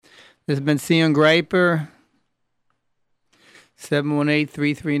This is Bentzion Greiper,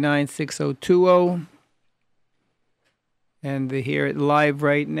 718-339-6020. And they hear it live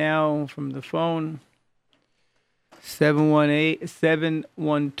right now from the phone,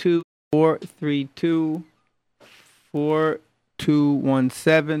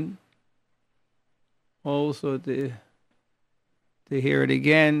 718-712-432-4217. Also, to hear it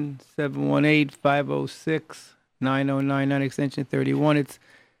again, 718-506-9099, extension 31. It's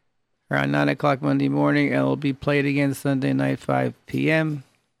around 9 o'clock Monday morning, and it'll be played again Sunday night, 5 p.m.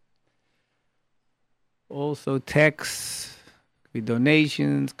 Also, texts,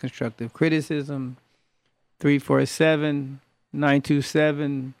 donations, constructive criticism,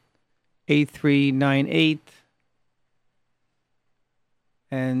 347-927-8398.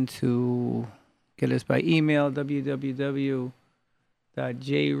 And to get us by email,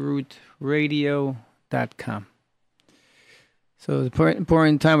 www.jrootradio.com. So it's an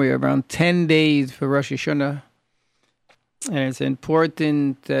important time. We are around 10 days for Rosh Hashanah. And it's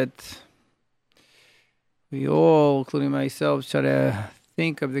important that we all, including myself, try to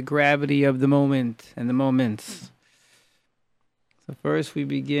think of the gravity of the moment and the moments. So first we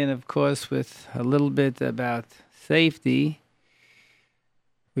begin, of course, with a little bit about safety,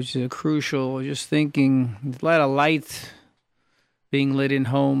 which is crucial. Just thinking, there's a lot of lights being lit in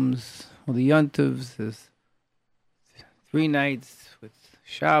homes. Well, the Yontovs, there's 3 nights with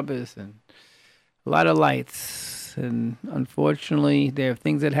Shabbos and a lot of lights. And unfortunately, there are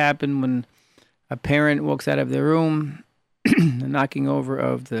things that happen when a parent walks out of their room, the knocking over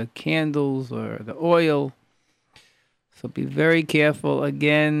of the candles or the oil. So be very careful.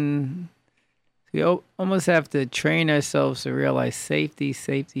 Again, we almost have to train ourselves to realize safety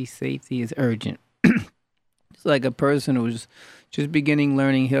is urgent. It's like a person who's just beginning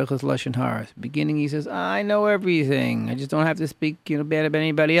learning Hilchos Lashon Hara. Beginning, he says, I know everything. I just don't have to speak bad about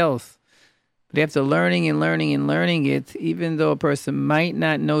anybody else. But after learning it, even though a person might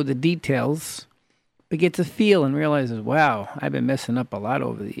not know the details, but gets a feel and realizes, wow, I've been messing up a lot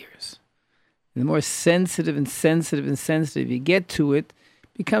over the years. And the more sensitive you get to it,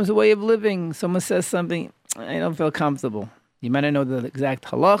 becomes a way of living. Someone says something, I don't feel comfortable. You might not know the exact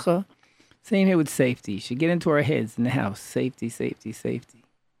halacha. Same here with safety. You should get into our heads in the house. Safety.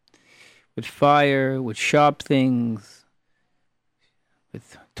 With fire, with sharp things,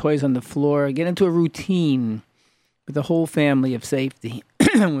 with toys on the floor. Get into a routine with the whole family of safety.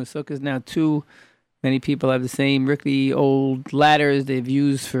 When Sukkah is now 2, many people have the same rickety old ladders they've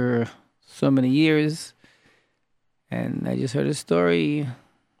used for so many years. And I just heard a story.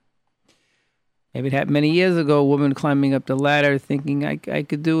 Maybe it happened many years ago. A woman climbing up the ladder thinking, I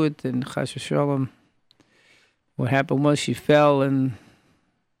could do it. And Chas v'shalom, what happened was she fell and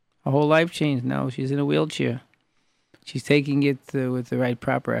her whole life changed. Now she's in a wheelchair. She's taking it with the right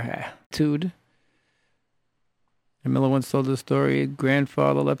proper attitude. And Miller once told the story,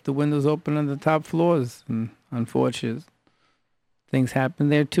 grandfather left the windows open on the top floors. And unfortunate things happen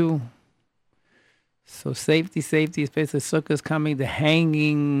there too. So safety, especially Sukkah's coming, the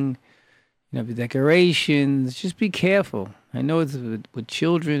hanging, the decorations. Just be careful. I know it's with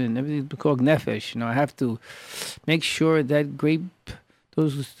children and everything's called nefesh. I have to make sure that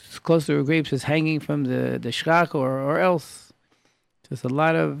those cluster of grapes is hanging from the shrak or else. Just a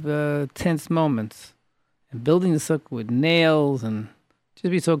lot of tense moments. And building the sukkah with nails and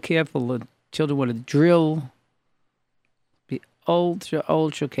just be so careful. The children want to drill. Be ultra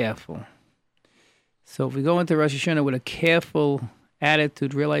careful. So if we go into Rosh Hashanah with a careful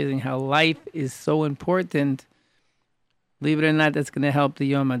attitude, realizing how life is so important, believe it or not, that's going to help the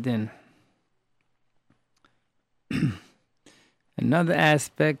Yom Adin. Another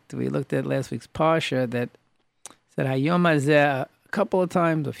aspect we looked at last week's Parsha that said Hayom Hazeh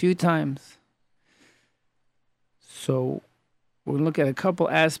a few times. So we'll look at a couple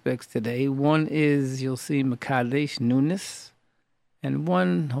aspects today. One is, you'll see Mekadesh, newness. And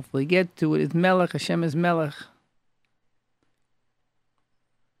one, hopefully get to it, is Melech. Hashem is Melech.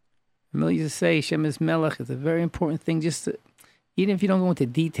 Familiar to say Hashem is Melech is a very important thing. Just to, even if you don't go into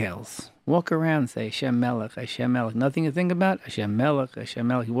details, walk around and say Hashem Melech, Hashem Melech. Nothing to think about, Hashem Melech, Hashem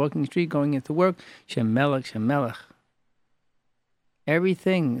Melech. You're walking the street, going into work, Hashem Melech, Hashem Melech.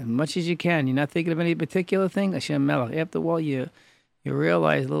 Everything, as much as you can. You're not thinking of any particular thing, Hashem Melech. After a while, you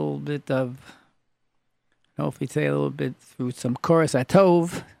realize a little bit of, hopefully say a little bit through some chorus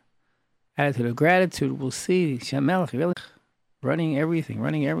atov, attitude of gratitude, we'll see Hashem Melech really running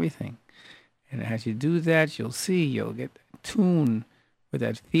everything. And as you do that, you'll see, you'll get tuned with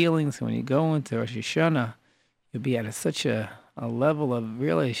that feeling. So when you go into Rosh Hashanah, you'll be at such a level of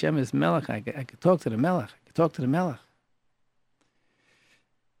really Hashem is Melech. I could talk to the Melech.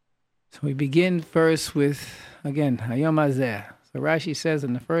 we begin first with, again, Hayom Hazeh. So Rashi says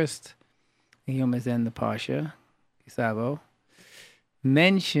in the first Hayom Hazeh in the Parsha, Kisavo,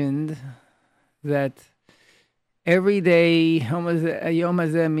 mentioned that every day, Hayom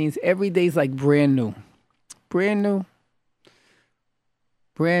Hazeh means every day is like brand new. Brand new.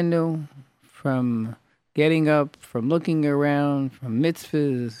 Brand new. From getting up, from looking around, from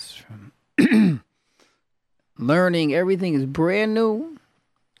mitzvahs, from learning, everything is brand new.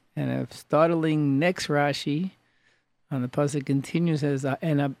 And a startling next Rashi on the pasuk continues as,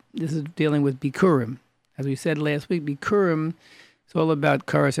 this is dealing with Bikurim. As we said last week, Bikurim is all about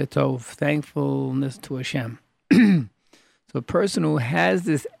karas hatov, thankfulness to Hashem. So a person who has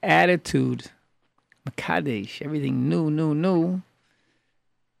this attitude, Makadesh, everything new,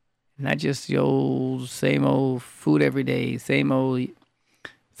 not just the same old food every day, same old.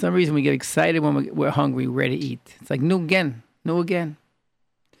 For some reason we get excited when we're hungry, we're ready to eat. It's like new again.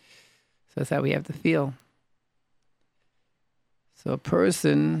 So that's how we have to feel. So a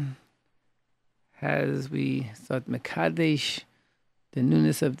person has, we start Mekadesh, the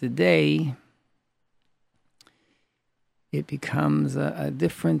newness of the day, it becomes a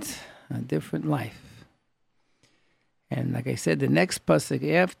different life. And like I said, the next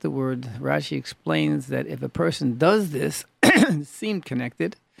pasuk afterward, Rashi explains that if a person does this, seem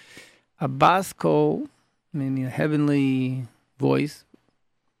connected, a baskol, meaning a heavenly voice,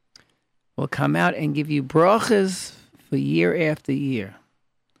 will come out and give you brachas for year after year.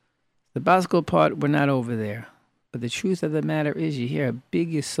 The baskol part, we're not over there. But the truth of the matter is, you hear a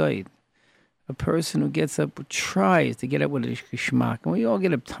big yesod. A person who gets up, who tries to get up with a geschmack. And we all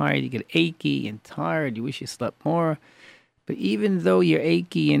get up tired. You get achy and tired. You wish you slept more. But even though you're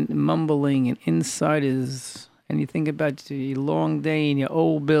achy and mumbling and inside is, and you think about your long day and your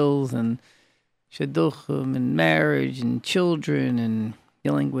old bills and shidduchim and marriage and children and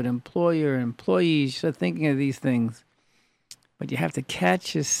dealing with employer and employees, you start thinking of these things. But you have to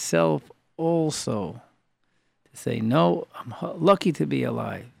catch yourself also to say, no, I'm lucky to be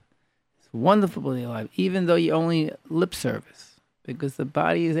alive. It's wonderful to be alive, even though you only lip service, because the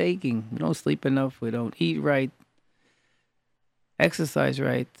body is aching. We don't sleep enough. We don't eat right. Exercise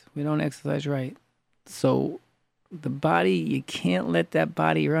right. We don't exercise right. So the body, you can't let that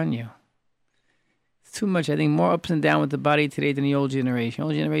body run you. It's too much. I think more ups and downs with the body today than the old generation.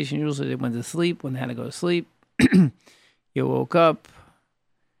 Old generation usually they went to sleep when they had to go to sleep. You woke up.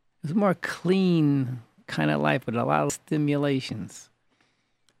 It was a more clean kind of life with a lot of stimulations.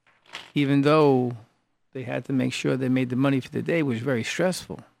 Even though they had to make sure they made the money for the day, which was very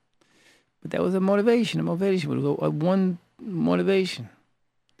stressful. But that was a motivation. A motivation was one motivation.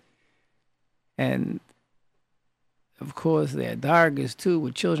 And of course, they had dargas too,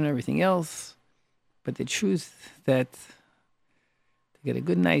 with children and everything else. But the truth that to get a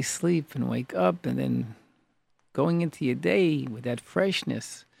good night's sleep and wake up and then going into your day with that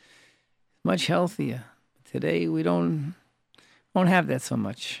freshness, much healthier. Today we don't have that so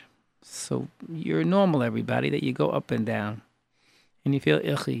much. So you're normal, everybody, that you go up and down. And you feel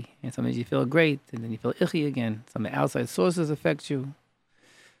icky. And sometimes you feel great, and then you feel icky again. Some outside sources affect you.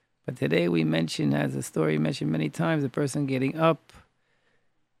 But today we mentioned, as the story mentioned many times, the person getting up.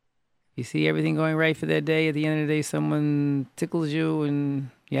 You see everything going right for their day. At the end of the day, someone tickles you and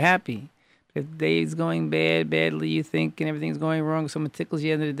you're happy. If the day's going badly, you think, and everything's going wrong, someone tickles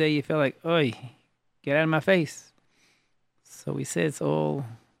you at the end of the day, you feel like, oi, get out of my face. So we said it's all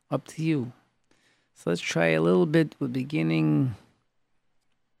up to you. So let's try a little bit with beginning,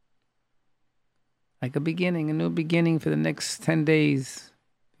 like a new beginning for the next 10 days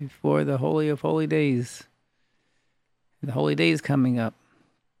before the Holy of Holy Days. The Holy Days coming up.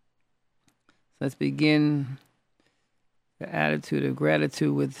 So let's begin the attitude of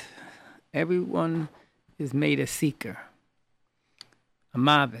gratitude with everyone is made a seeker. A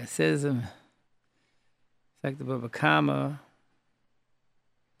maveh. It says in the Baba Kama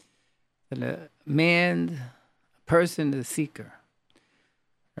that a person is a seeker.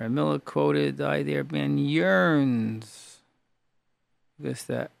 Rabbi Miller quoted the idea of man yearns because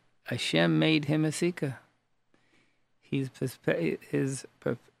that Hashem made him a seeker. His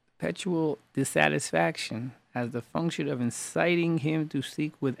perpetual dissatisfaction has the function of inciting him to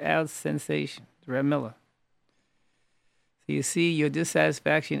seek without cessation. Rabbi Miller. So you see, your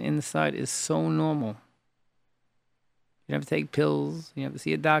dissatisfaction inside is so normal. You don't have to take pills. You don't have to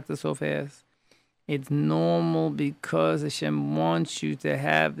see a doctor so fast. It's normal because Hashem wants you to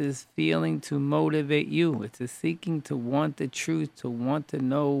have this feeling to motivate you. It's a seeking to want the truth, to want to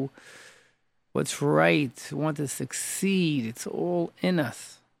know what's right, to want to succeed. It's all in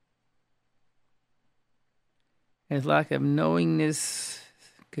us. And it's lack of knowingness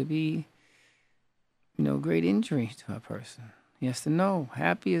could be, great injury to a person. He has to know,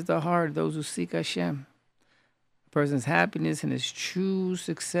 happy is the heart of those who seek Hashem. A person's happiness and his true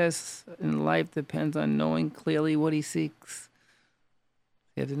success in life depends on knowing clearly what he seeks.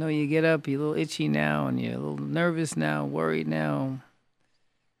 You have to know you get up, you're a little itchy now, and you're a little nervous now, worried now.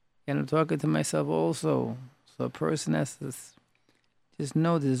 And I'm talking to myself also. So a person has to just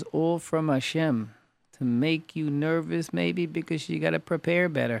know this is all from Hashem to make you nervous, maybe because you got to prepare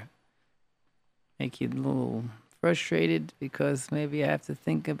better. Make you a little frustrated because maybe you have to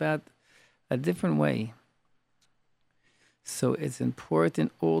think about a different way. So it's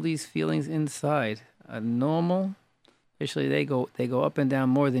important, all these feelings inside are normal. Especially they go up and down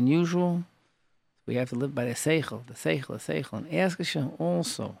more than usual. We have to live by the seichel, and ask Hashem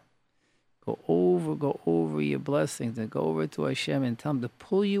also. Go over your blessings and go over to Hashem and tell him to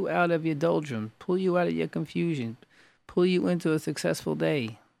pull you out of your doldrum, pull you out of your confusion, pull you into a successful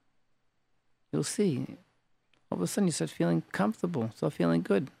day. You'll see. All of a sudden you start feeling comfortable, start feeling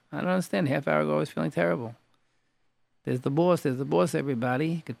good. I don't understand. Half hour ago I was feeling terrible. There's the boss,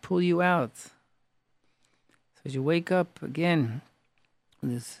 everybody. He could pull you out. So as you wake up again,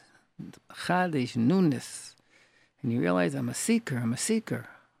 this chadish, newness, and you realize I'm a seeker.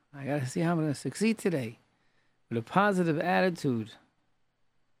 I got to see how I'm going to succeed today with a positive attitude.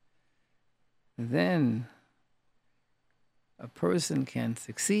 And then a person can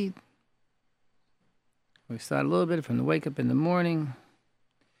succeed. We start a little bit from the wake up in the morning.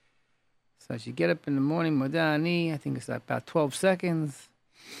 So as you get up in the morning, Modani, I think it's about 12 seconds.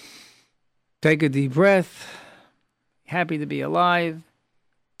 Take a deep breath. Happy to be alive.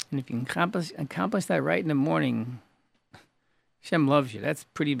 And if you can accomplish that right in the morning, Hashem loves you. That's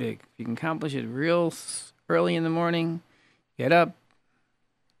pretty big. If you can accomplish it real early in the morning, get up,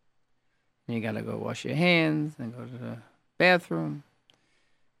 and you got to go wash your hands and go to the bathroom.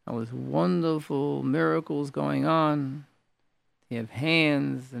 All these wonderful miracles going on. You have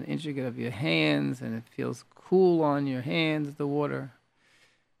hands, an intricate of your hands, and it feels cool on your hands, the water.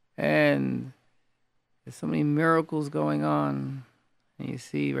 And there's so many miracles going on. And you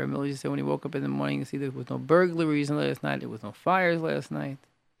see, Rabbi Bentzion said when he woke up in the morning, you see there was no burglaries last night, there was no fires last night.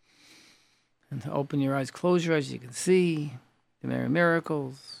 And to open your eyes, close your eyes, you can see the many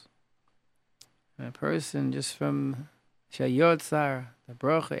miracles. And a person just from Shayotzar, the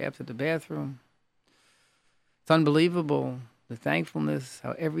bracha after the bathroom. It's unbelievable, the thankfulness,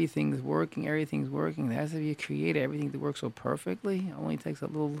 how everything's working. It has to be a creator, everything to work so perfectly. It only takes a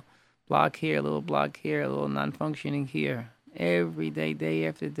little block here, a little non-functioning here. Every day, day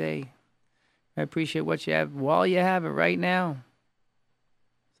after day. I appreciate what you have while you have it right now.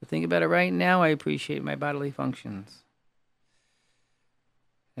 So think about it right now. I appreciate my bodily functions.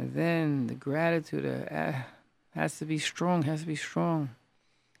 And then the gratitude has to be strong,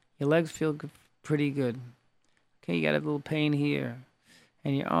 Your legs feel pretty good. Okay, you got a little pain here.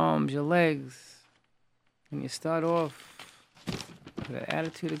 And your arms, your legs. And you start off with an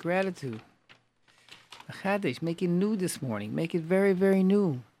attitude of gratitude. Chadash, make it new this morning. Make it very, very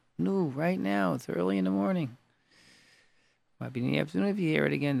new. New, right now. It's early in the morning. Might be in the afternoon if you hear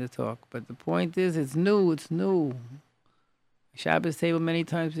it again to talk. But the point is, it's new. Shabbos table many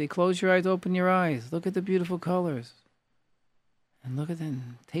times, they close your eyes, open your eyes. Look at the beautiful colors. And look at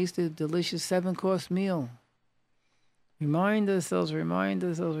them. Taste the delicious 7-course meal. Remind ourselves.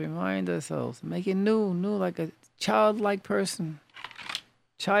 Make it new, like a childlike person.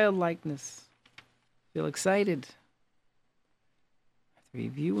 Childlikeness. Feel excited. Have to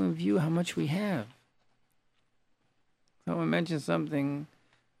review and view how much we have. Someone mentioned something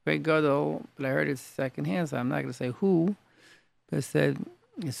very gadol, but I heard it secondhand, so I'm not going to say who, but it said,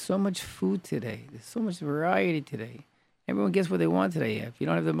 there's so much food today. There's so much variety today. Everyone gets what they want today. If you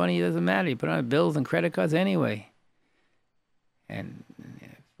don't have the money, it doesn't matter. You put on bills and credit cards anyway. And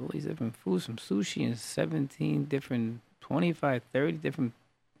all these different foods, from sushi and 17 different, 25, 30 different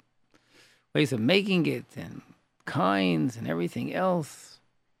ways of making it, and kinds and everything else.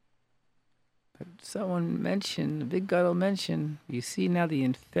 But someone mentioned, the big gadol mentioned, you see now the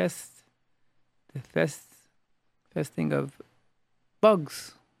infesting of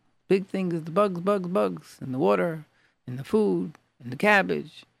bugs. Big thing is the bugs in the water, in the food, in the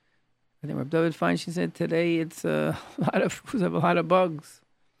cabbage. I think Rabbi Feinstein said today it's a lot of foods have a lot of bugs.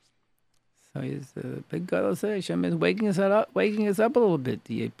 So he's the big gadol say, Hashem is waking us up a little bit.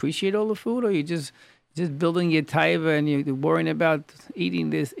 Do you appreciate all the food, or are you just building your taiva and you're worrying about eating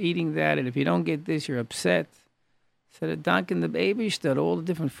this, eating that, and if you don't get this, you're upset? So the danken the baby all the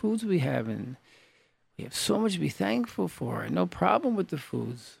different foods we have, and we have so much to be thankful for. No problem with the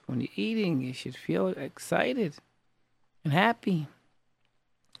foods. When you're eating, you should feel excited and happy.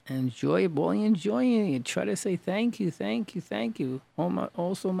 enjoy it while you're enjoying it. Try to say thank you, thank you, thank you.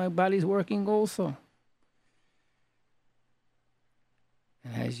 Also, my body's working also.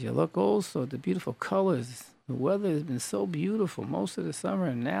 And as you look also at the beautiful colors, the weather has been so beautiful most of the summer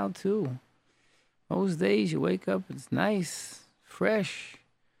and now too. Most days you wake up, it's nice, fresh.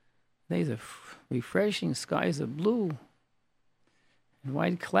 Days are refreshing, skies are blue. And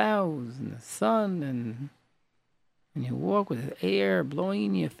white clouds and the sun and you walk with air blowing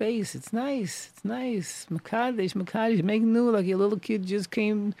in your face. It's nice. It's nice. Makadesh, make new like your little kid just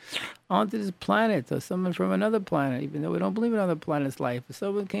came onto this planet or someone from another planet, even though we don't believe in other planets' life. If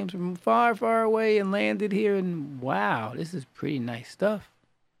someone came from far, far away and landed here and wow, this is pretty nice stuff.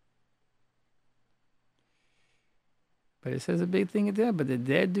 But it says a big thing at there, but the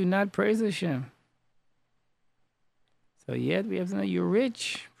dead do not praise Hashem. So yet we have to know you're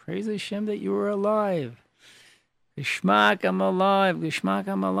rich. Praise Hashem that you are alive. Geshmak, I'm alive. Geshmak,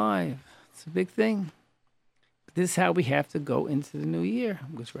 I'm alive. It's a big thing. But this is how we have to go into the new year.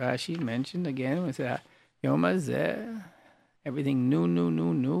 Which Rashi mentioned again. We said, Yom Hazeh, everything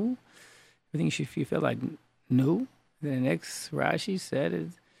new. Everything should feel like new. Then the next Rashi said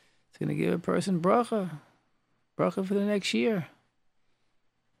it's going to give a person bracha. Bracha for the next year.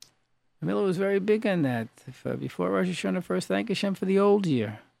 The Miller was very big on that. Before Rosh Hashanah, first thank Hashem for the old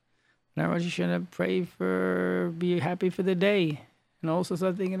year. Now Rosh Hashanah, pray be happy for the day. And also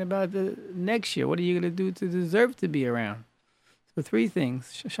start thinking about the next year. What are you going to do to deserve to be around? So 3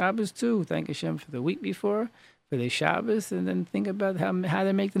 things. Shabbos too. Thank Hashem for the week before, for the Shabbos, and then think about how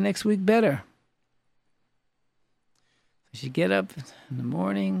to make the next week better. As you get up in the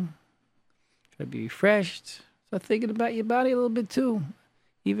morning, try to be refreshed. Start thinking about your body a little bit too.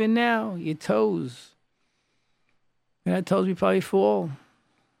 Even now, your toes. Your toes will probably fall.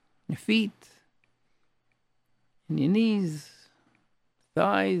 Your feet. And your knees.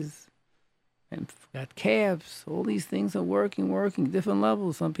 Thighs. And got calves. All these things are working, different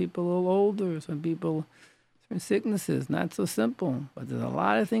levels. Some people are older. Some people, certain sicknesses, not so simple. But there's a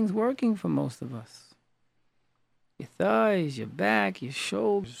lot of things working for most of us. Your thighs, your back, your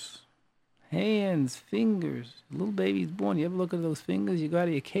shoulders. Hands, fingers. A little baby's born. You ever look at those fingers? You got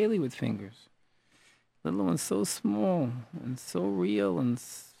your keli with fingers. Little one's so small and so real and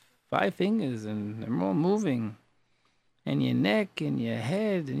 5 fingers and they're all moving. And your neck and your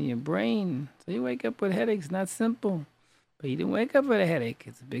head and your brain. So you wake up with headaches. Not simple. But you didn't wake up with a headache.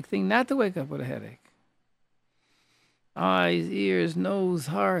 It's a big thing not to wake up with a headache. Eyes, ears, nose,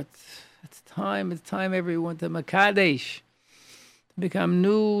 heart. It's time everyone to Makadesh. Become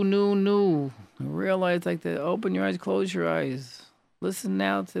new. Realize like to open your eyes, close your eyes. Listen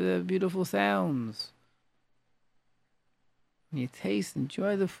now to the beautiful sounds. When you taste,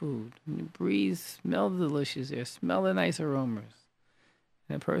 enjoy the food. When you breathe, smell the delicious air, smell the nice aromas.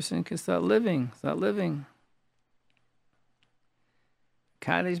 And a person can start living. Makadesh.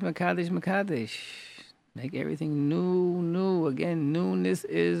 Make everything new. Again, newness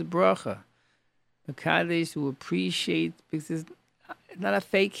is bracha. Makadesh to appreciate, because it's not a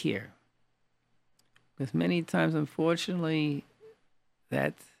fake here. Because many times, unfortunately,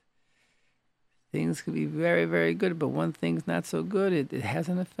 that things could be very, very good, but one thing's not so good. It has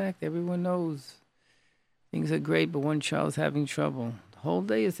an effect. Everyone knows. Things are great, but one child's having trouble. The whole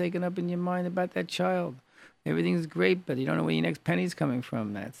day is taken up in your mind about that child. Everything's great, but you don't know where your next penny's coming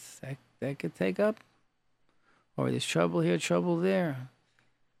from. That could take up. Or there's trouble here, trouble there.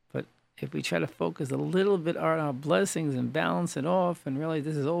 But if we try to focus a little bit on our blessings and balance it off and realize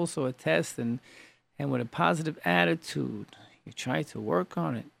this is also a test and with a positive attitude, you try to work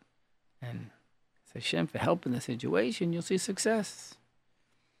on it. And it's Hashem for helping the situation, you'll see success.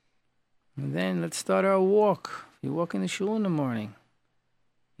 And then let's start our walk. If you walk in the shul in the morning,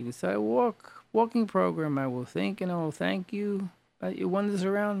 you can start a walking program. I will think and I will thank you about your wonders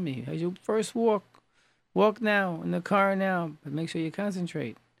around me. As you first walk now, in the car now, but make sure you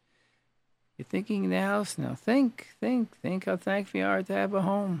concentrate. You're thinking in the house now. Think how thankful you are to have a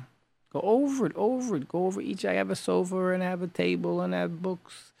home. Go over it. Go over each. I have a sofa and I have a table and I have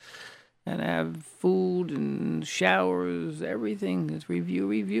books and I have food and showers, everything. Just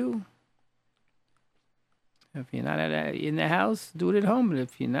review. If you're not in the house, do it at home. But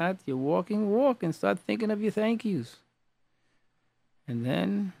if you're not, you're walk and start thinking of your thank yous. And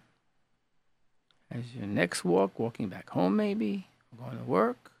then, as your next walking back home maybe, or going to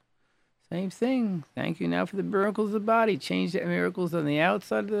work, same thing. Thank you now for the miracles of the body. Change the miracles on the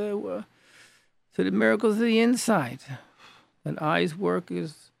outside to the miracles of the inside. That eyes work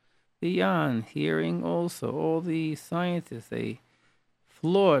is beyond. Hearing also. All the scientists, they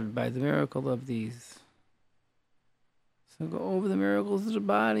flawed by the miracle of these. So go over the miracles of the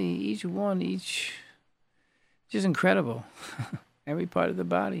body, each one, just incredible. Every part of the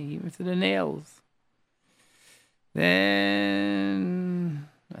body, even to the nails. Then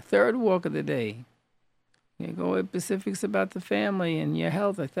a third walk of the day. You go with specifics about the family and your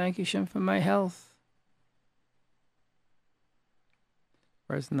health. I thank you, Shem, for my health.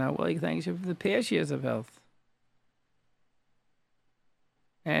 Person not well, you thank you for the past years of health.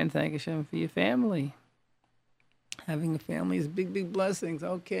 And thank you, Shem, for your family. Having a family is big, big blessings.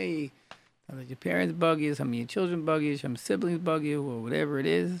 Okay, let your parents bug you, some of your children bug you, some siblings bug you, or whatever it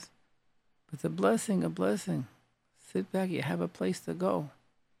is. But it's a blessing, a blessing. Sit back, you have a place to go.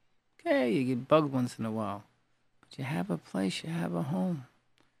 Okay, you get bugged once in a while. But you have a place, you have a home.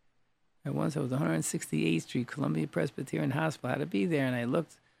 And once I was 168th Street, Columbia Presbyterian Hospital. I had to be there, and I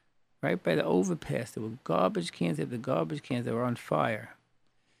looked right by the overpass. There were garbage cans. They had the garbage cans that were on fire.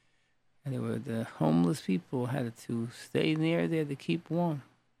 And there were the homeless people had to stay near there to keep warm.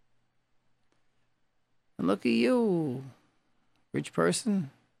 And look at you, rich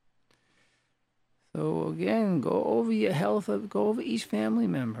person. So again, go over your health, go over each family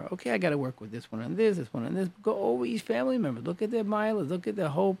member. Okay, I got to work with this one and this one and this. Go over each family member. Look at their mileage, look at their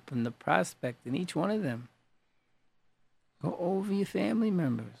hope and the prospect in each one of them. Go over your family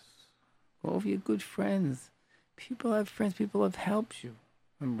members. Go over your good friends. People have friends, people have helped you.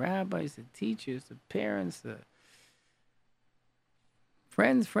 From rabbis, to teachers, to parents, to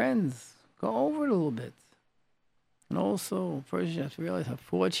friends. Go over it a little bit. And also, first you have to realize how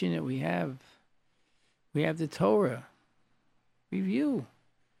fortunate we have. We have the Torah. Review.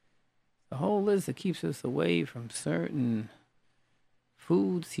 The whole list that keeps us away from certain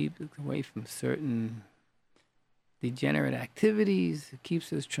foods, keeps us away from certain degenerate activities. It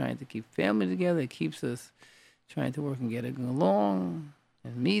keeps us trying to keep family together. It keeps us trying to work and get along.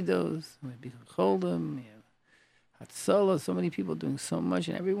 And midos, maybe cholim, hatzalah. So many people doing so much,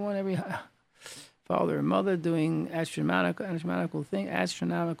 and every father and mother doing astronomical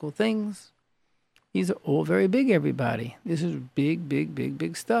things. These are all very big, everybody. This is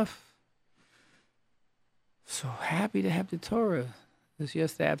big stuff. So happy to have the Torah. This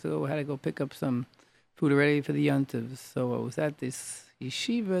yesterday, I had to go pick up some food already for the yontivs. So I was at this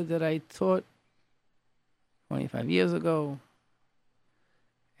yeshiva that I taught 25 years ago.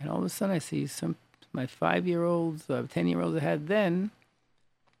 And all of a sudden I see my 5-year-olds, 10-year-olds I had then,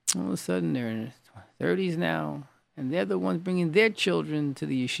 all of a sudden they're in their 30s now, and they're the ones bringing their children to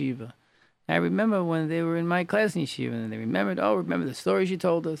the yeshiva. I remember when they were in my class in yeshiva, and they remembered, remember the stories you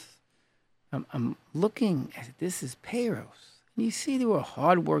told us? I'm looking at this is Peiros. And you see they were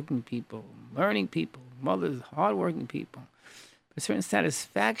hardworking people, learning people, mothers, hardworking people. A certain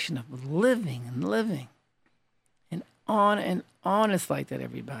satisfaction of living. And on it's like that,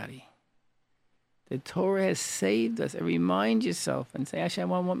 everybody. The Torah has saved us. And remind yourself and say, actually, I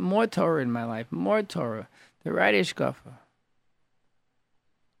want more Torah in my life, more Torah. The right ishkafa.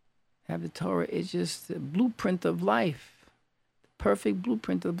 Have the Torah is just the blueprint of life, the perfect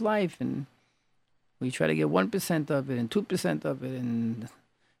blueprint of life. And we try to get 1% of it and 2% of it. And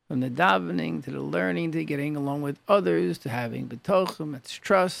from the davening to the learning to getting along with others to having betochim, it's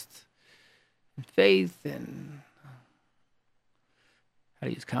trust and faith and how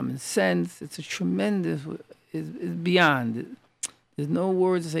to use common sense. It's a tremendous, is beyond. There's no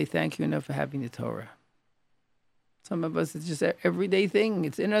words to say thank you enough for having the Torah. Some of us, it's just an everyday thing.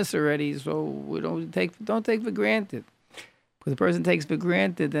 It's in us already, so we don't take for granted. Because a person takes for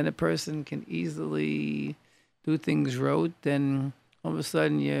granted, then a person can easily do things rote, then all of a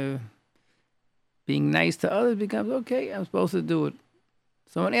sudden you're being nice to others becomes, okay, I'm supposed to do it.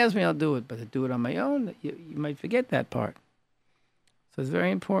 Someone asks me, I'll do it, but to do it on my own, you might forget that part. So it's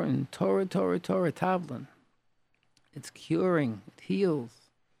very important. Torah, Tavlin. It's curing, it heals,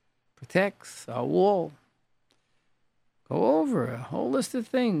 protects our wall. Go over a whole list of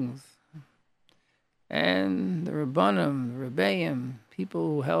things. And the Rabbanim, the Rebbeim, people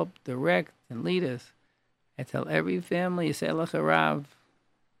who help direct and lead us. I tell every family, you say Elach Harav.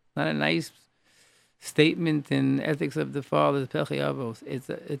 Not a nice statement in Ethics of the Fathers, Pechi Avos. It's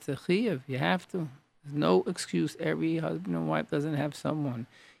a chiyuv. You have to. There's no excuse. Every husband and wife doesn't have someone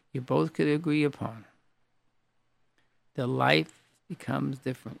you both could agree upon. The life becomes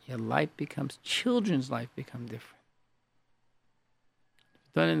different. Your life becomes, children's life become different.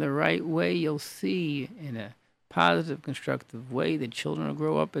 Done in the right way, you'll see in a positive, constructive way that children will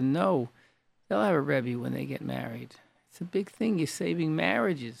grow up and know they'll have a Rebbe when they get married. It's a big thing. You're saving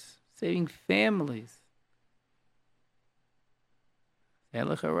marriages, saving families.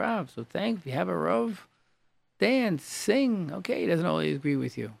 Elach Harav. So if you have a Rav, dance, sing. Okay, he doesn't always agree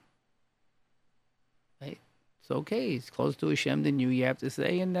with you. Right? It's okay. It's close to Hashem than you have to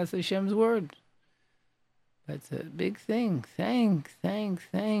say, and that's Hashem's word. That's a big thing. Thank.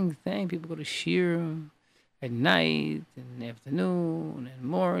 People go to shir at night, in the afternoon, and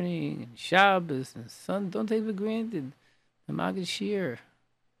morning, and Shabbos, and sun. Don't take for granted the Maggid shir.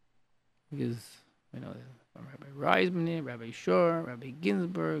 Because, from Rabbi Reisman, Rabbi Shor, Rabbi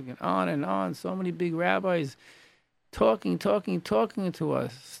Ginsburg, and on. So many big rabbis talking to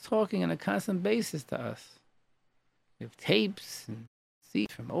us, talking on a constant basis to us. We have tapes and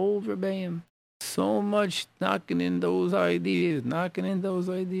seats from old Rebbeim. So much knocking in those ideas.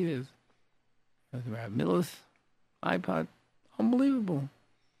 Rabbi Miller's iPod, unbelievable.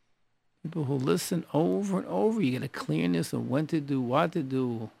 People who listen over and over. You get a clearness of when to do, what to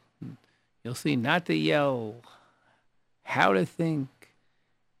do. You'll see not to yell, how to think.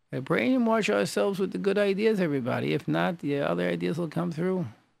 Brainwash ourselves with the good ideas, everybody. If not, the other ideas will come through.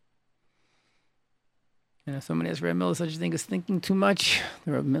 And if somebody asked Rabbi Miller such a thing as thinking too much,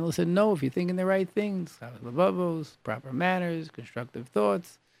 the Rabbi Miller said, no, if you're thinking the right things, proper manners, constructive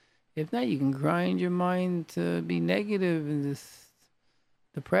thoughts. If not, you can grind your mind to be negative and just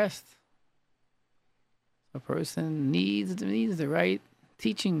depressed. A person needs the right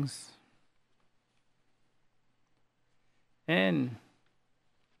teachings. And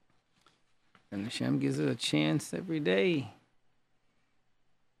Hashem gives us a chance every day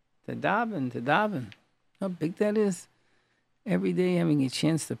to daven. How big that is. Every day having a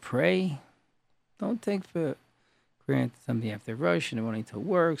chance to pray. Don't take for granted something you have to rush and they're wanting to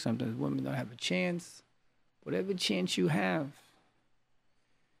work. Sometimes women don't have a chance. Whatever chance you have.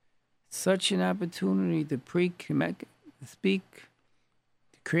 Such an opportunity to speak,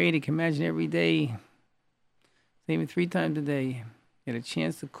 to create. You can imagine every day, even 3 times a day, get a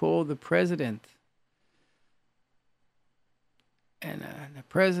chance to call the president. And the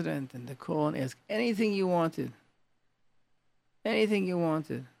president, and to call and ask anything you wanted.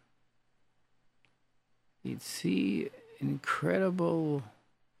 You'd see incredible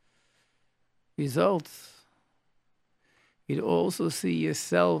results. You'd also see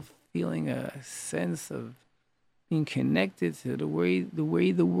yourself feeling a sense of being connected to the way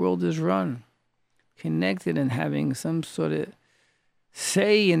the world is run. Connected and having some sort of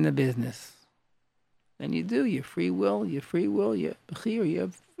say in the business. And you do, your free will, you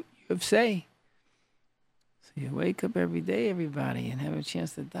have say. So you wake up every day, everybody, and have a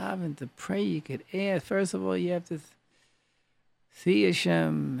chance to dive and to pray. You could ask. First of all, you have to see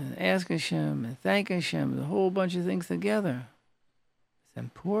Hashem, and ask Hashem, and thank Hashem, a whole bunch of things together. It's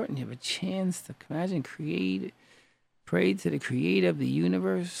important. You have a chance to imagine, pray to the creator of the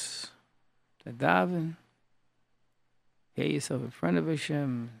universe, to daven. Get yourself in front of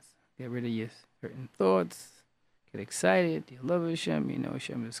Hashem, get rid of your certain thoughts, get excited, you love Hashem, you know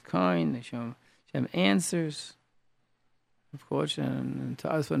Hashem is kind, Hashem answers. Of course, and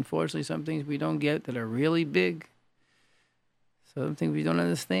to us, unfortunately, some things we don't get that are really big. Some things we don't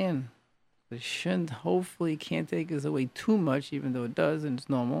understand. But shouldn't, hopefully, can't take us away too much, even though it does, and it's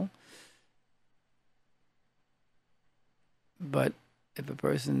normal. But if a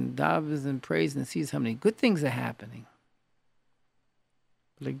person davens and prays and sees how many good things are happening,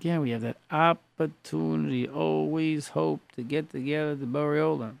 but again, we have that opportunity, always hope to get together to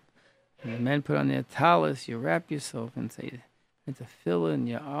Boreolam. And the men put on their talis, you wrap yourself and say, and to fill in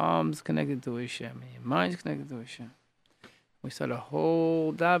your arms connected to Hashem, and your mind's connected to Hashem. We start a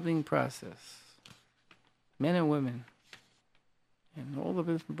whole davening process, men and women, and all the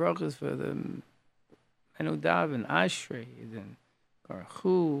different brachas for the men who daven, Ashrei, and Baruch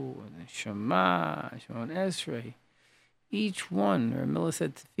Hu, and Shema, Shemon Esrei. Each one, or Miller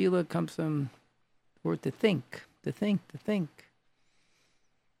said, tefillah comes from the word to think.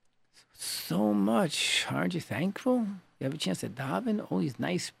 So much. Aren't you thankful? You have a chance to daven, all these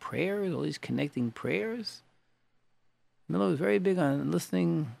nice prayers, all these connecting prayers. Miller was very big on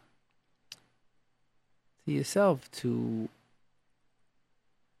listening to yourself, to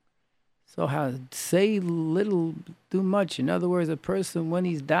so how say little, do much. In other words, a person, when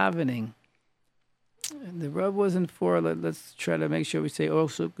he's davening, the rub wasn't for, let's try to make sure we say, or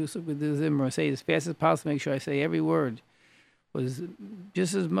say as fast as possible, make sure I say every word. Was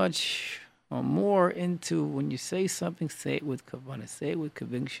just as much or more into when you say something, say it with kavanah, say it with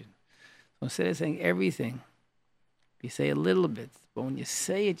conviction. So instead of saying everything, you say a little bit. But when you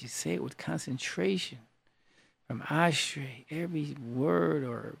say it with concentration. From Ashrei, every word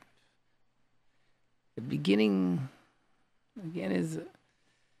or the beginning, again, is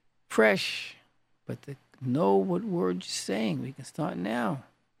fresh. But to know what word you're saying, we can start now.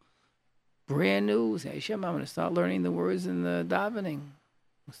 Brand new. Say, Hashem, I'm going to start learning the words in the davening.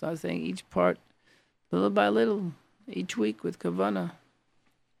 We'll start saying each part little by little, each week with Kavanah.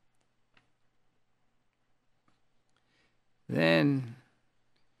 Then,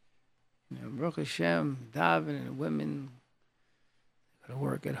 Baruch Hashem, daven, and women go to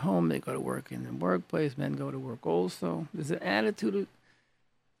work at home. They go to work in the workplace. Men go to work also. There's an attitude the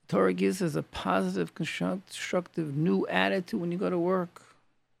Torah gives us, a positive, constructive, new attitude when you go to work.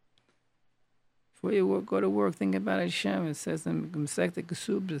 Before you go to work, think about Hashem. It says in Masechta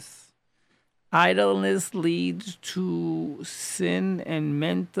Kesubos, idleness leads to sin and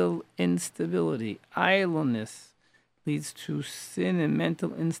mental instability. Idleness leads to sin and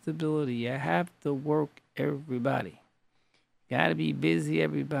mental instability. You have to work, everybody. You got to be busy,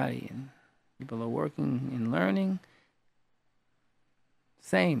 everybody. And people are working and learning.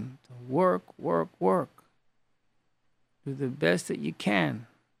 Same. Work, work, work. Do the best that you can.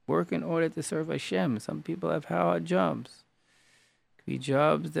 Work in order to serve Hashem. Some people have hard jobs. Could be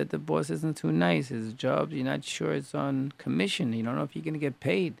jobs that the boss isn't too nice. It's jobs you're not sure it's on commission. You don't know if you're going to get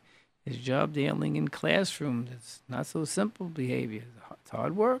paid. His job dealing in classrooms. It's not so simple behavior. It's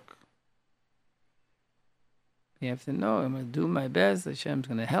hard work. You have to know, I'm going to do my best. Hashem's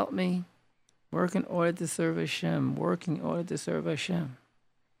going to help me. Work in order to serve Hashem. Work in order to serve Hashem.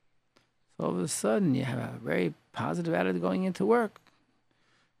 So all of a sudden, you have a very positive attitude going into work.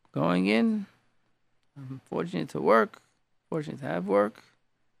 Going in, I'm fortunate to work. Fortunate to have work.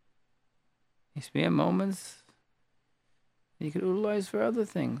 You spare moments you could utilize for other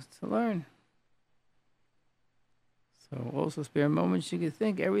things to learn. So also spare moments you could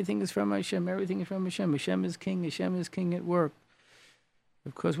think everything is from Hashem, everything is from Hashem. Hashem is king at work.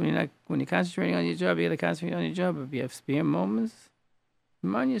 Of course, when you're concentrating on your job, you got to concentrate on your job. If you have spare moments,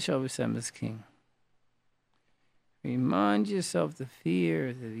 remind yourself Hashem is king. Remind yourself the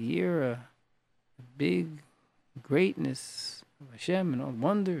fear, the yira, the big greatness of Hashem and all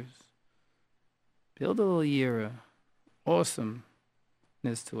wonders. Build a little yira. Awesomeness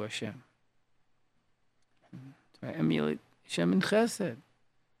to Hashem. To emulate Hashem in Chesed.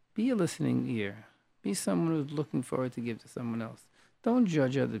 Be a listening ear. Be someone who's looking forward to give to someone else. Don't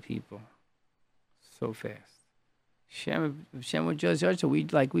judge other people so fast. Hashem would judge us, so we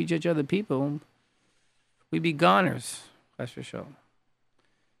judge other people, we'd be goners. That's for sure.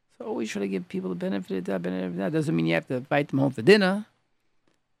 So always try to give people the benefit of that, benefit of that. Doesn't mean you have to invite them home for dinner,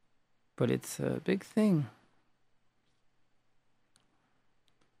 but it's a big thing.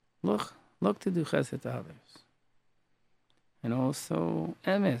 Look to do chesed to others. And also,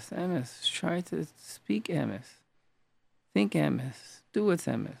 emes. Try to speak emes. Think emes. Do what's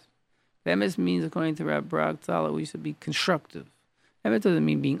emes. Emes means, according to Rabbi Bentzion, we should be constructive. Emes doesn't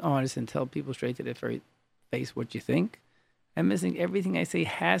mean being honest and tell people straight to their face what you think. Emes means everything I say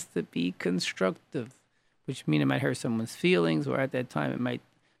has to be constructive, which means it might hurt someone's feelings, or at that time it might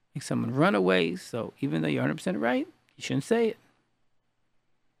make someone run away. So even though you're 100% right, you shouldn't say it.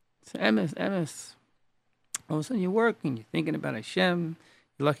 So emes. All of a sudden you're working, you're thinking about Hashem,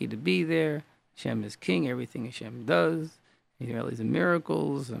 you're lucky to be there. Hashem is king, everything Hashem does. You realize the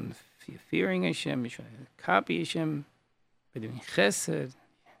miracles, and you're fearing Hashem, you're trying to copy Hashem, by doing chesed.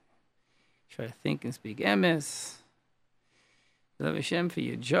 Try to think and speak emes. You love Hashem for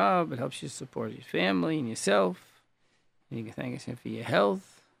your job, it helps you support your family and yourself. And you can thank Hashem for your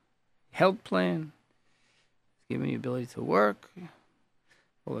health plan. It's giving you the ability to work.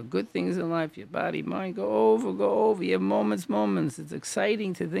 All the good things in life, your body, mind, go over. You have moments. It's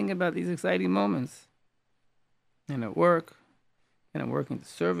exciting to think about these exciting moments. And at work, and I'm working to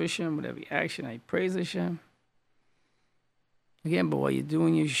serve Hashem with every action. I praise Hashem. Again, but while you're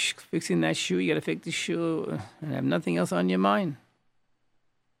doing your fixing that shoe, you got to fix the shoe and have nothing else on your mind.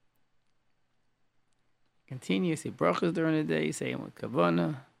 Continue, say brachas during the day, say them with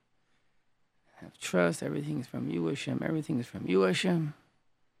kavanah. Have trust, everything is from you, Hashem. Everything is from you, Hashem.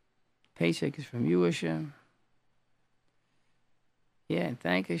 Paycheck is from you, Hashem. Yeah, and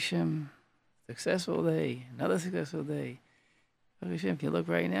thank Hashem. Successful day, another successful day. Hashem, if you look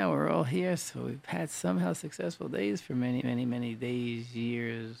right now, we're all here, so we've had somehow successful days for many, many, many days,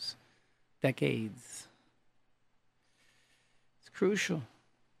 years, decades. It's crucial.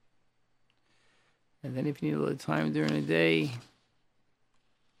 And then if you need a little time during the day,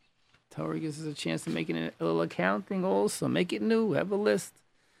 Torah gives us a chance to make it a little accounting also. Make it new. Have a list.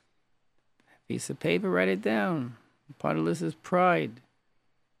 Piece of paper, write it down. Part of the list is pride.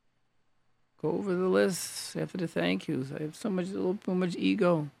 Go over the list after the thank yous. I have a little too much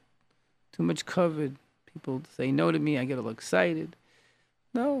ego, too much covered. People say no to me, I get a little excited.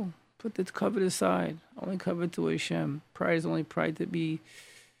 No, put the covered aside. Only covered to Hashem. Pride is only pride to be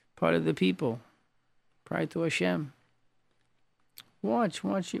part of the people. Pride to Hashem. Watch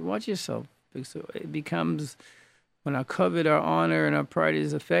yourself. So it becomes, when our covet, our honor, and our pride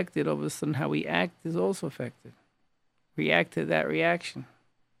is affected, all of a sudden how we act is also affected. React to that reaction.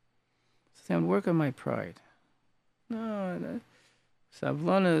 So I'm working on my pride. No.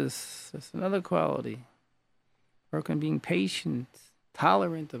 Savlanas, that's another quality. Work on being patient,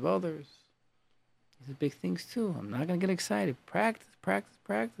 tolerant of others. These are big things too. I'm not going to get excited.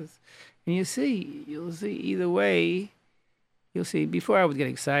 Practice. And you'll see either way, you'll see, before I would get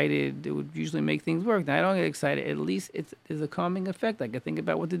excited, it would usually make things work. Now I don't get excited. At least there's a calming effect. I can think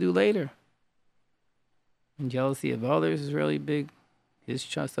about what to do later. And jealousy of others is really big. His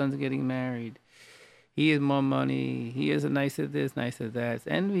son's getting married. He has more money. He is a nice at this, nice at that. It's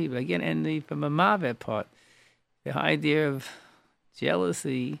envy, but again, envy from a mavet part. The idea of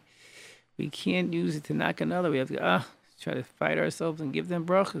jealousy, we can't use it to knock another. We have to try to fight ourselves and give them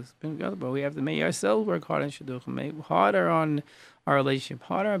brachas. But we have to make ourselves work hard on shidduchim, make harder on our relationship,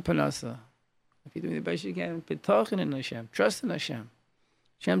 harder on panasa. If you're doing the best you can, b'tochen in Hashem, trust in Hashem.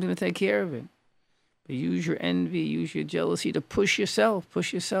 Hashem's going to take care of it. But use your envy, use your jealousy to push yourself.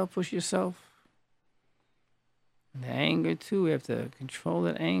 And the anger too, we have to control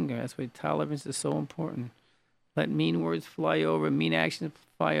that anger. That's why tolerance is so important. Let mean words fly over, mean actions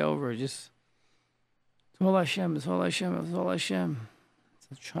fly over. Just, it's all Hashem. So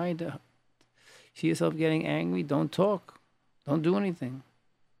try to see yourself getting angry. Don't talk. Don't do anything.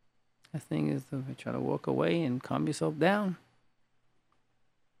 The thing is to try to walk away and calm yourself down.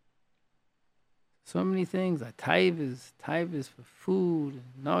 So many things, like taivas for food,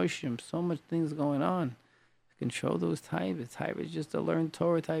 nourishment, so much things going on. Control those taivas. Taivas just to learn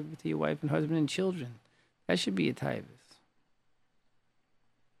Torah, taiva to your wife and husband and children. That should be a taivas.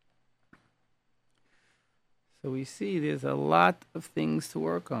 So we see there's a lot of things to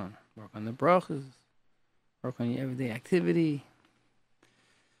work on. Work on the brachas. Work on your everyday activity.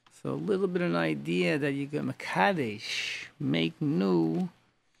 So a little bit of an idea that you can makadesh, make new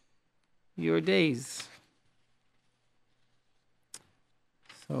your days.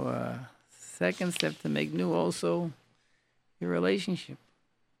 So second step to make new also your relationship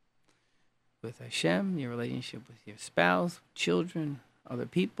with Hashem, your relationship with your spouse, children, other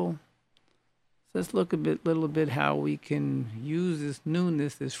people. So let's look little bit how we can use this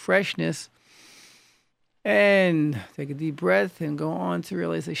newness, this freshness, and take a deep breath and go on to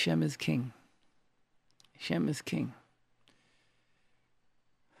realize Hashem is King. Hashem is King.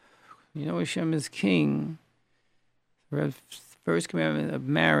 You know Hashem is King. The first commandment of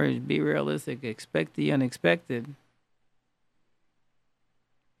marriage, be realistic, expect the unexpected.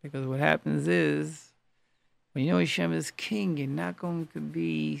 Because what happens is, when you know Hashem is King, you're not going to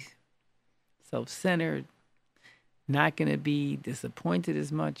be self-centered, not going to be disappointed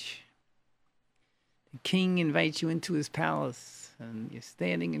as much. The King invites you into his palace, and you're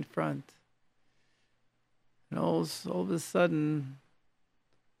standing in front. And all of a sudden,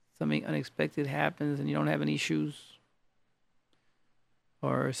 something unexpected happens and you don't have any shoes.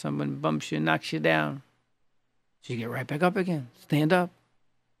 Or someone bumps you and knocks you down. So you get right back up again. Stand up.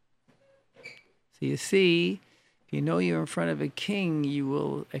 So you see, if you know you're in front of a king, you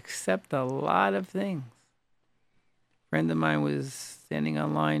will accept a lot of things. A friend of mine was standing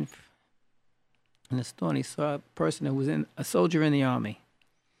online in a store and he saw a person who was a soldier in the army.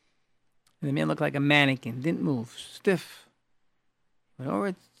 And the man looked like a mannequin, didn't move, stiff. Went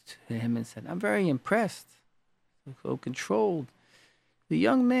over to him and said, I'm very impressed. So controlled. The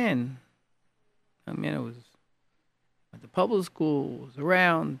young man who was at the public school, was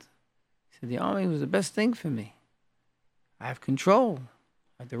around. He said, the army was the best thing for me. I have control,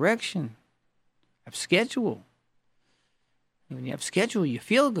 I have direction, I have schedule. And when you have schedule, you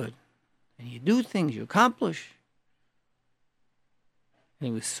feel good. And you do things, you accomplish. And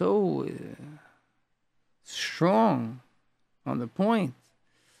he was so strong on the point.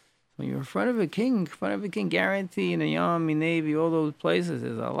 When you're in front of a king, guarantee in the army, navy, all those places,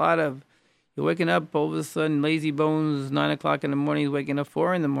 there's a lot of, you're waking up, all of a sudden, lazy bones, 9 o'clock in the morning, he's waking up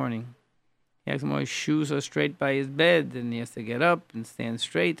 4 in the morning. He has more shoes are straight by his bed, and he has to get up and stand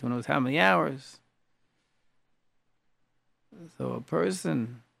straight, who knows how many hours. So a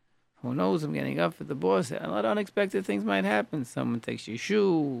person who knows I'm getting up for the boss, a lot of unexpected things might happen. Someone takes your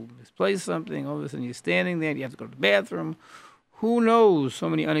shoe, misplaces something, all of a sudden you're standing there, you have to go to the bathroom. Who knows? So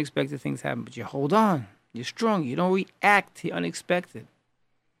many unexpected things happen, but you hold on. You're strong. You don't react to the unexpected.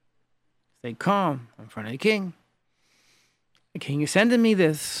 Stay calm in front of the king. The king is sending me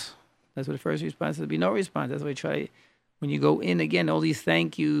this. That's what the first response is. There'll be no response. That's why I try. When you go in again, all these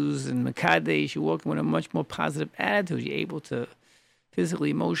thank yous and makadesh, you're walking with a much more positive attitude. You're able to physically,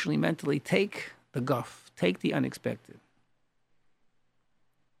 emotionally, mentally take the guff, take the unexpected.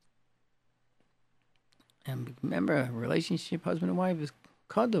 And remember, a relationship, husband and wife, is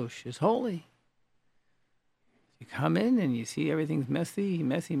kadosh, is holy. You come in and you see everything's messy,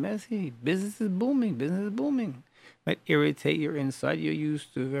 messy, messy. Business is booming. Business is booming. Might irritate your inside. You're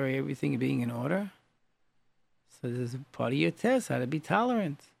used to everything being in order. So this is part of your test, how to be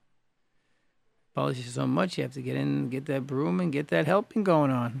tolerant. Bothers you so much, you have to get in, get that broom, and get that helping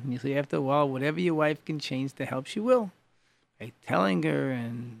going on. And you see, after a while, whatever your wife can change to help, she will. By telling her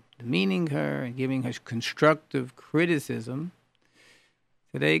and demeaning her and giving her constructive criticism.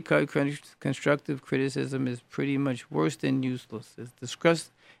 Today, constructive criticism is pretty much worse than useless. It's destructive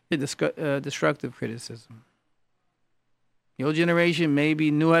criticism. The old generation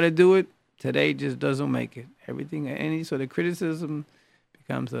maybe knew how to do it. Today just doesn't make it. Everything, any sort of criticism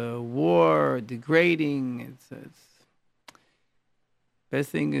becomes a war, degrading. It's best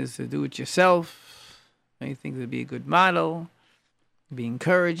thing is to do it yourself. Main thing is to be a good model, be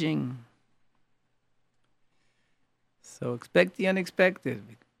encouraging. So expect the unexpected.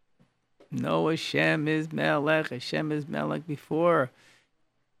 Know Hashem is Melech. Hashem is Melech before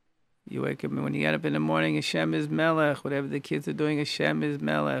you wake up. When you get up in the morning, Hashem is Melech. Whatever the kids are doing, Hashem is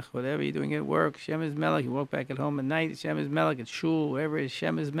Melech. Whatever you're doing at work, Hashem is Melech. You walk back at home at night, Hashem is Melech. At shul, wherever it is,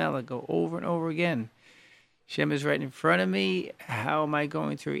 Hashem is Melech. Go over and over again. Hashem is right in front of me. How am I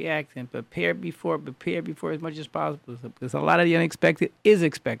going to react? And prepare before as much as possible. Because a lot of the unexpected is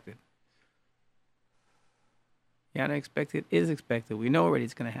expected. The unexpected is expected. We know already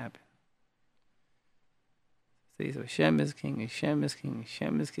it's going to happen. See, so Hashem is King, Hashem is King,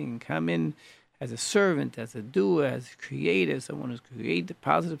 Hashem is King. Come in as a servant, as a doer, as a creator, someone who's created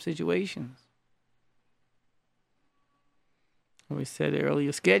positive situations. We said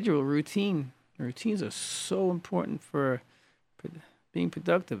earlier, schedule, routine. Routines are so important for being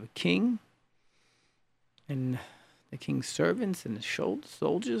productive. A king and the king's servants and the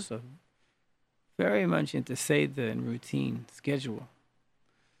soldiers are very much into Seder and routine, schedule.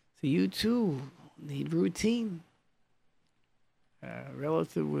 So you too need routine. A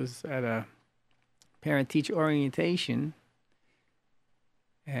relative was at a parent-teacher orientation,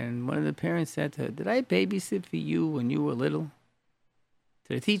 and one of the parents said to her, "Did I babysit for you when you were little?"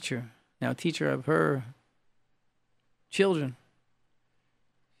 To the teacher, now teacher of her children.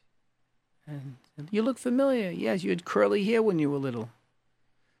 And you look familiar. Yes, you had curly hair when you were little.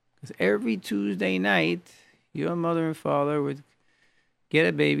 Because every Tuesday night, your mother and father would get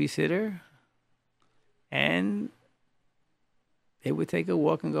a babysitter, and they would take a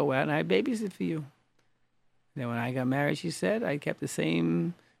walk and go out, and I babysit for you. Then when I got married, she said, I kept the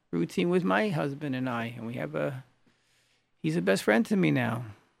same routine with my husband and I, and we have he's a best friend to me now.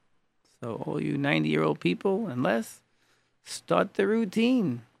 So all you 90-year-old people and less, start the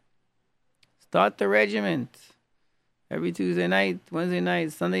routine. Start the regiment. Every Tuesday night, Wednesday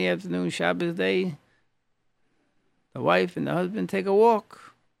night, Sunday afternoon, Shabbos day, the wife and the husband take a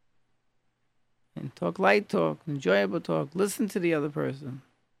walk and talk light talk, enjoyable talk. Listen to the other person.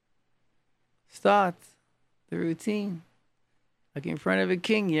 Start the routine. Like in front of a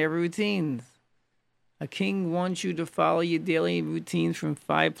king, you have routines. A king wants you to follow your daily routines from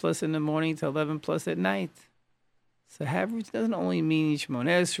 5+ in the morning to 11+ at night. So have routines doesn't only mean Shemon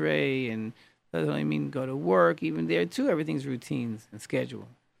Esrei and doesn't only mean go to work. Even there, too, everything's routines and schedule.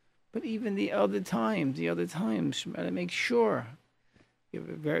 But even the other times, you got to make sure you have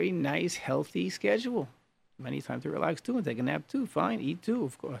a very nice, healthy schedule. Many times to relax, too, and take a nap, too. Fine, eat, too,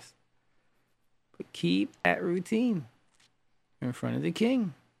 of course. But keep that routine in front of the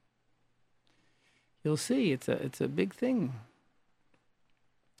king. You'll see, it's a big thing.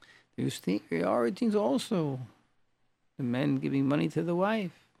 There are routines also. The men giving money to the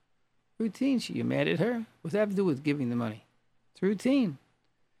wife. Routine. You're mad at her. What's that have to do with giving the money? It's routine.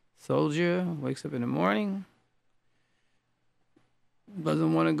 Soldier wakes up in the morning,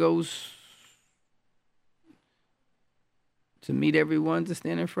 doesn't want to go to meet everyone to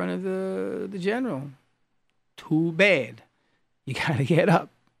stand in front of the general. Too bad. You got to get up.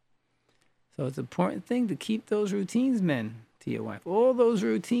 So it's an important thing to keep those routines, men, to your wife. All those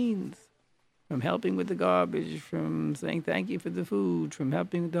routines. From helping with the garbage, from saying thank you for the food, from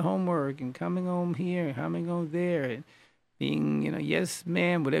helping with the homework, and coming home here, coming home there, and being, yes,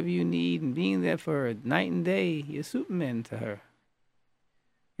 ma'am, whatever you need, and being there for her night and day. You're Superman to her.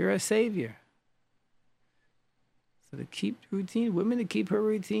 You're a savior. So to keep routine, women to keep her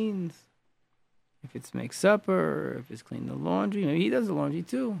routines. If it's make supper, or if it's clean the laundry, he does the laundry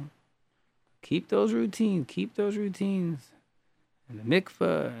too. Keep those routines. Keep those routines. And the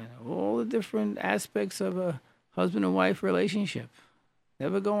mikveh, and all the different aspects of a husband and wife relationship.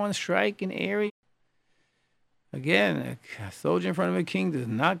 Never go on strike in area. Again, a soldier in front of a king does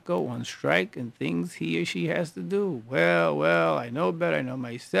not go on strike and things he or she has to do. Well, I know better. I know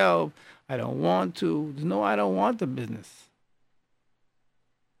myself. I don't want to. There's no I don't want the business.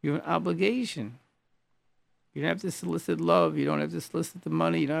 You have an obligation. You don't have to solicit love. You don't have to solicit the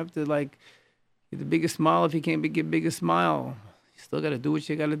money. You don't have to get the biggest smile if you can't get biggest smile. You still got to do what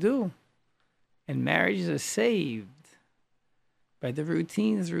you got to do. And marriages are saved by the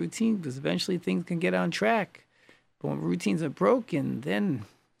routines, because eventually things can get on track. But when routines are broken, then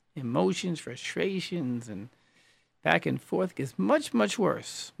emotions, frustrations, and back and forth gets much, much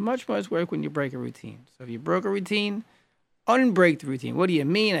worse. Much, much worse when you break a routine. So if you broke a routine, unbreak the routine. What do you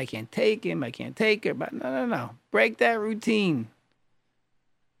mean? I can't take him. I can't take her. But no. Break that routine.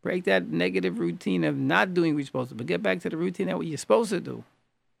 Break that negative routine of not doing what you're supposed to. But get back to the routine of what you're supposed to do.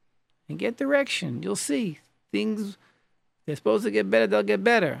 And get direction. You'll see. Things, they're supposed to get better, they'll get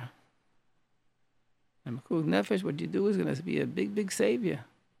better. And Makuf Nefesh, what you do is going to be a big, big savior.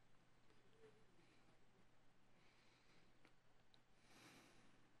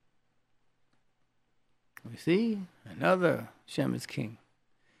 We see another Shem is king.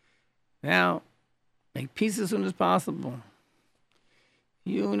 Now, make peace as soon as possible.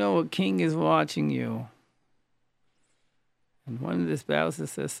 You know a king is watching you. And one of the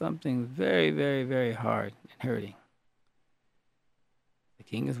spouses says something very, very, very hard and hurting. The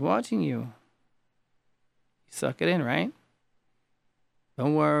king is watching you. Suck it in, right?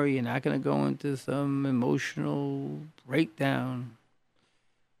 Don't worry, you're not going to go into some emotional breakdown.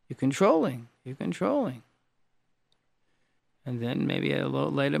 You're controlling. And then maybe at a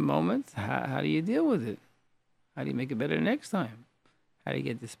little later moment, how do you deal with it? How do you make it better next time? How do you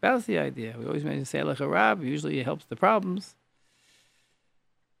get the spouse the idea? We always mention Selech Harab. Usually it helps the problems.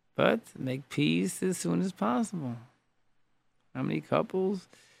 But make peace as soon as possible. How many couples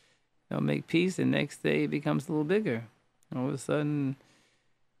don't make peace, the next day it becomes a little bigger? All of a sudden,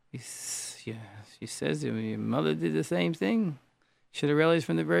 she says, your mother did the same thing. Should have realized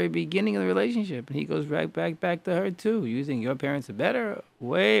from the very beginning of the relationship. And he goes right back to her too. You think your parents are better?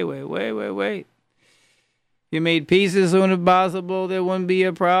 Wait. If you made peace as soon as possible, there wouldn't be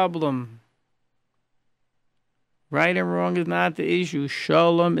a problem. Right and wrong is not the issue.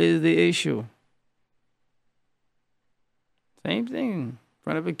 Shalom is the issue. Same thing in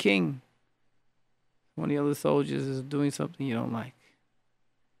front of a king. One of the other soldiers is doing something you don't like.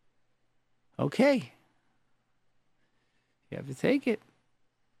 Okay. You have to take it.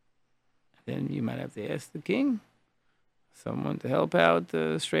 Then you might have to ask the king, someone to help out,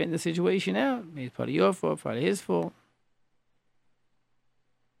 straighten the situation out. Maybe it's part of your fault, part of his fault.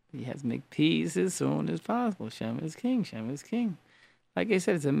 He has to make peace as soon as possible. Shem is king. Like I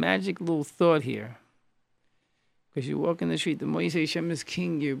said, it's a magic little thought here. Because you walk in the street, the more you say Shem is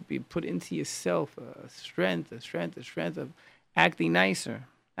king, you put into yourself a strength of acting nicer,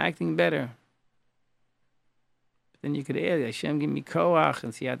 acting better. But then you could add, Hashem give me koach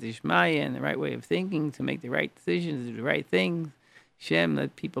and siyat ishmaya and the right way of thinking to make the right decisions, do the right things. Hashem,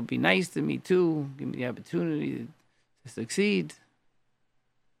 let people be nice to me too. Give me the opportunity to succeed.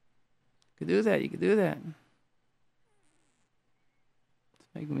 You could do that.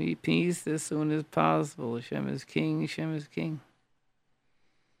 Make me peace as soon as possible. Hashem is king.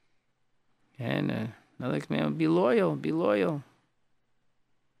 And another commandment, be loyal.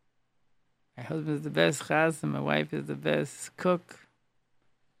 My husband is the best chazan. My wife is the best cook.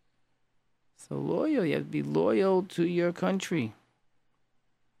 So loyal. You have to be loyal to your country.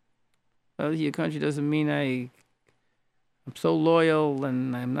 Well, your country doesn't mean I'm so loyal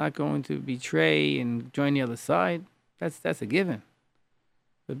and I'm not going to betray and join the other side. That's a given.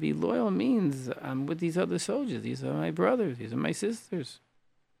 But be loyal means I'm with these other soldiers. These are my brothers. These are my sisters.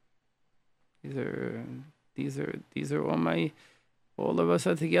 These are all of us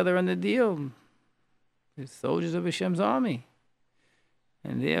are together on the deal. They're soldiers of Hashem's army.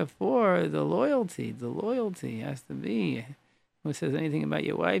 And therefore, the loyalty has to be. When it says anything about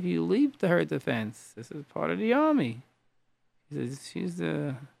your wife, you leap to her defense. This is part of the army. She's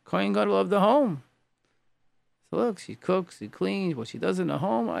the Kohen Gadol of the home. So look, she cooks, she cleans, what she does in the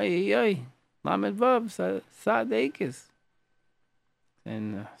home, Lamed Vav, Sadekis.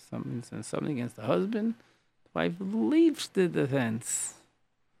 And something against the husband, the wife leaps to the defense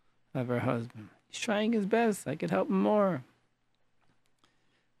of her husband. He's trying his best. I could help him more.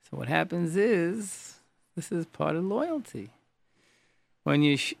 So what happens is, this is part of loyalty. When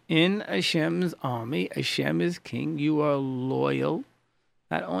you're in Hashem's army, Hashem is king, you are loyal,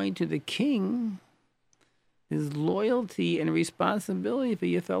 not only to the king, is loyalty and responsibility for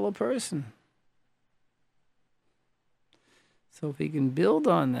your fellow person. So if we can build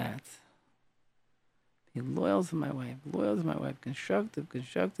on that, Be loyal to my wife. Loyal to my wife.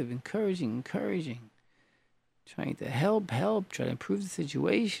 Constructive, encouraging. Trying to help. Try to improve the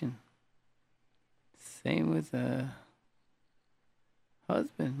situation. Same with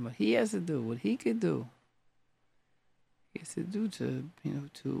husband. What he has to do. What he could do. He has to do to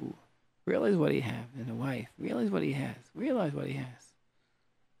realize what he has in a wife. Realize what he has.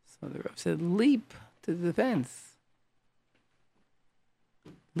 So the Rav said, leap to the defense.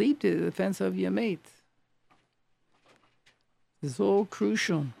 Leap to the defense of your mate. This is all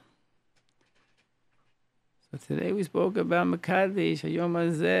crucial. So today we spoke about Makadesh, Hayom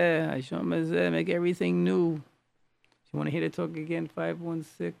Hazeh, make everything new. If you want to hear the talk again,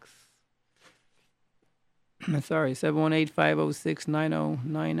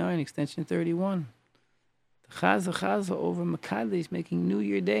 718-506-9099, extension 31. The Chaza over Makadesh, making New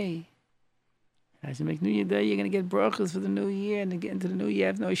Year Day. As you make New Year Day, you're going to get brachas for the new year, and to get into the new year, you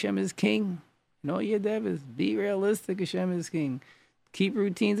have to know Hashem is king. Know your devils. Be realistic, Hashem is king. Keep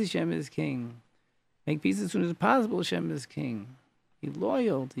routines, Hashem is king. Make peace as soon as possible, Hashem is king. Be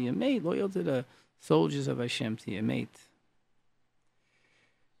loyal to your mate, loyal to the soldiers of Hashem, to your mate.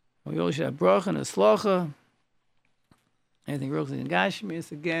 We always should have bracha and a slacha. Anything real in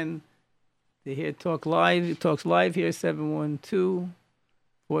Gashmias again. They hear talk live. It talks live here,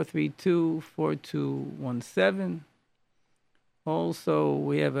 712-432-4217. Also,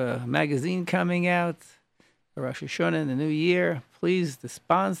 we have a magazine coming out for Rosh Hashanah in the new year. Please, the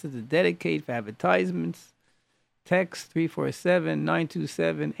sponsor to dedicate for advertisements. Text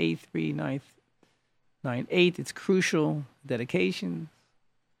 347-927-8398. It's crucial. Dedication.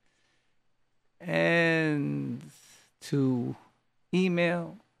 And to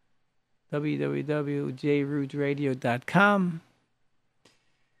email www.jrootsradio.com.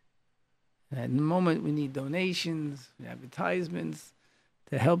 At the moment, we need donations, advertisements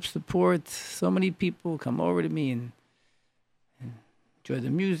to help support. So many people come over to me and enjoy the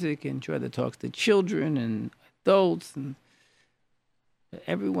music, enjoy the talks to children and adults. And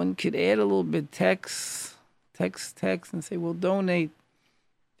everyone could add a little bit, text, and say, we'll donate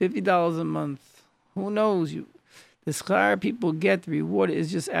 $50 a month. Who knows? The schar people get, the reward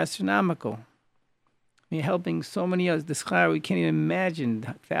is just astronomical. You're helping so many others. The schar, we can't even imagine.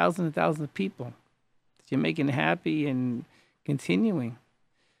 Thousands and thousands of people that you're making happy and continuing.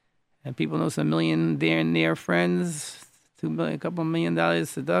 And people know some million there and there friends, $2 million, a couple $1 million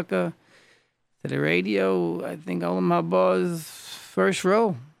tzedakah to the radio. I think all of my boss first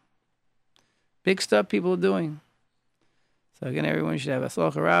row. Big stuff people are doing. So again, everyone should have a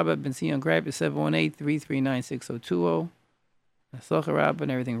Rabbi Bentzion Greiper 718-339-6020. A Rabbi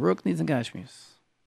and everything. Rook needs and Gashmias.